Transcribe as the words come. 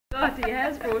God, he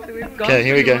has brought it. We've gone Okay,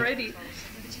 here we go. already.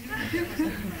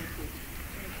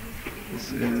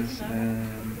 This is an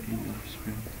E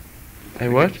spoon. Hey,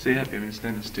 what? So you happy? I mean,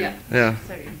 stainless steel. Yeah.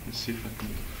 Sorry. Let's see if I can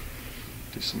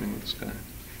do something with this guy.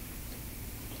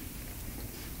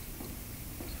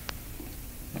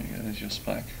 There you go, there's your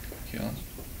spike. Here.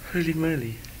 Holy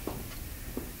moly.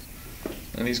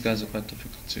 And these guys are quite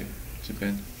difficult to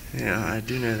bend. Yeah, I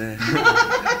do know that.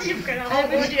 You've got a whole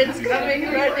audience coming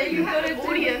right there. You've got to do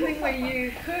the thing where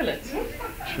you curl it.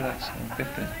 Relax, I'll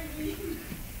get there.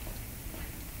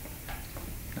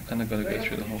 I kind of got to go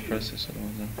through the whole process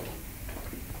otherwise.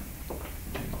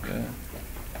 There we go.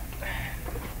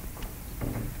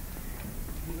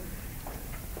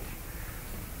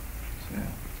 So,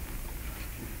 yeah.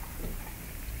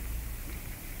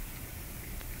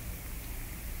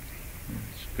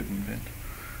 It's good and bent.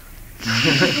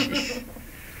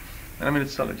 And I mean,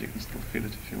 it's solid, you can still feel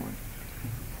it if you want.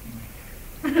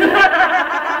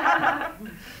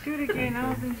 Do it again, I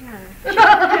wasn't sure.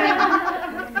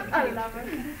 I love it.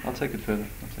 I'll take it further.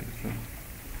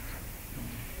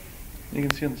 You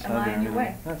can see on the side Am I there. in your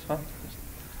way? That's fine. Just,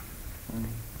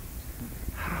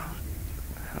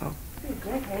 How?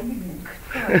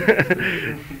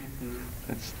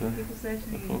 that's the People say to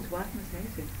me, fork. his wife must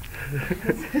hate him.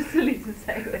 It's so silly to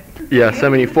say that. Yeah, so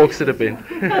many forks that have been.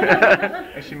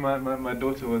 Actually, my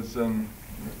daughter was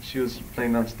she was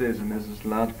playing downstairs and there's this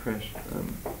loud crash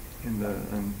in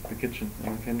the kitchen.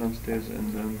 And I came downstairs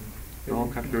and the whole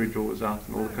cutlery drawer was out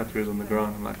and all the cutlery was on the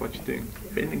ground. I'm like, what you doing?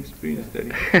 Bending spoons, Daddy.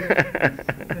 Let's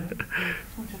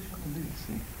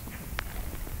see.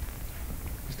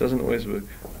 This doesn't always work.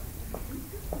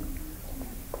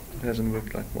 It hasn't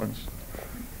worked like once.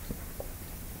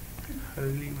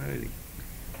 Holy moly.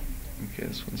 Okay,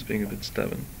 this one's being a bit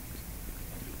stubborn.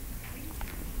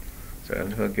 So I don't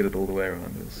know if I'll get it all the way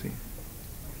around, we'll see.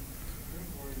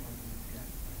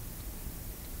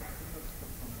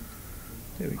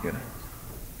 There we go.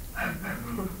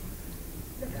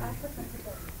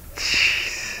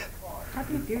 How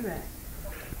do you do that?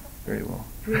 Very well.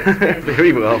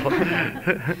 Very well.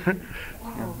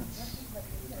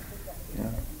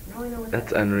 Yeah,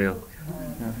 That's unreal.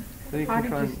 yeah. Then you How can did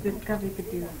try you and discover you could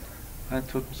do that? I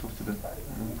taught myself to do it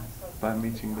by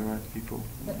meeting the right people.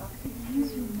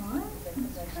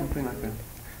 Something like that.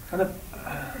 Kind of,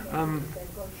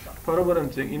 part of what I'm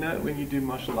doing, you know, when you do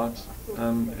martial arts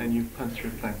and you punch through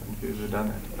a plank, if you've ever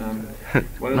done that.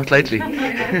 One of Not the lately.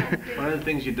 One of the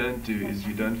things you don't do is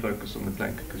you don't focus on the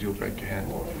plank because you'll break your hand.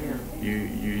 You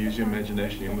use your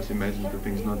imagination, you almost imagine that the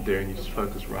thing's not there and you just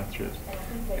focus right through it.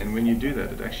 And when you do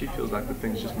that, it actually feels like the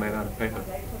thing's just made out of paper.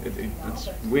 It's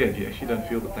weird, you actually don't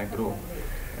feel the plank at all.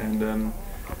 And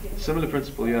similar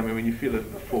principle, yeah, I mean when you feel a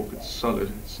fork, it's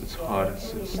solid, it's hard,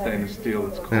 it's stainless steel,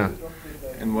 it's cold. Yeah.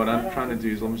 And what I'm trying to do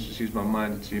is almost just use my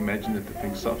mind to imagine that the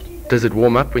thing's soft. Does it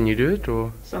warm up when you do it,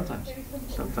 or? Sometimes,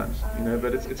 you know,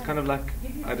 but it's kind of like,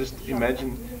 I just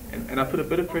imagine, and I put a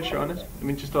bit of pressure on it, I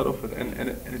mean to start off with, and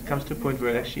it comes to a point where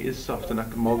it actually is soft and I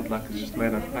can mold it like it's just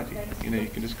made out of putty. You know, you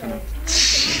can just kind of,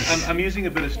 I'm using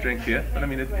a bit of strength here, but I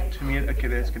mean, to me, okay,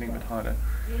 there it's getting a bit harder.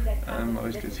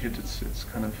 Obviously it's hit, it's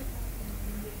kind of,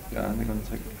 yeah, I'm going to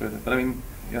take it further. But I mean,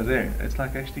 yeah, there, it's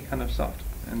like actually kind of soft.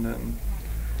 And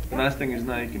the nice thing is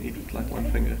now you can eat with like one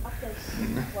finger.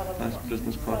 Nice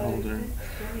business card holder.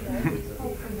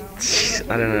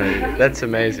 I don't know. That's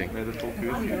amazing. May the fork be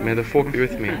with you. May the fork be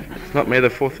with me. It's not May the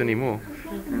 4th anymore.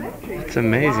 It's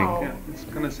amazing. Yeah, it's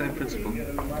kind of the same principle.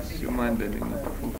 It's your mind bending, not the fork.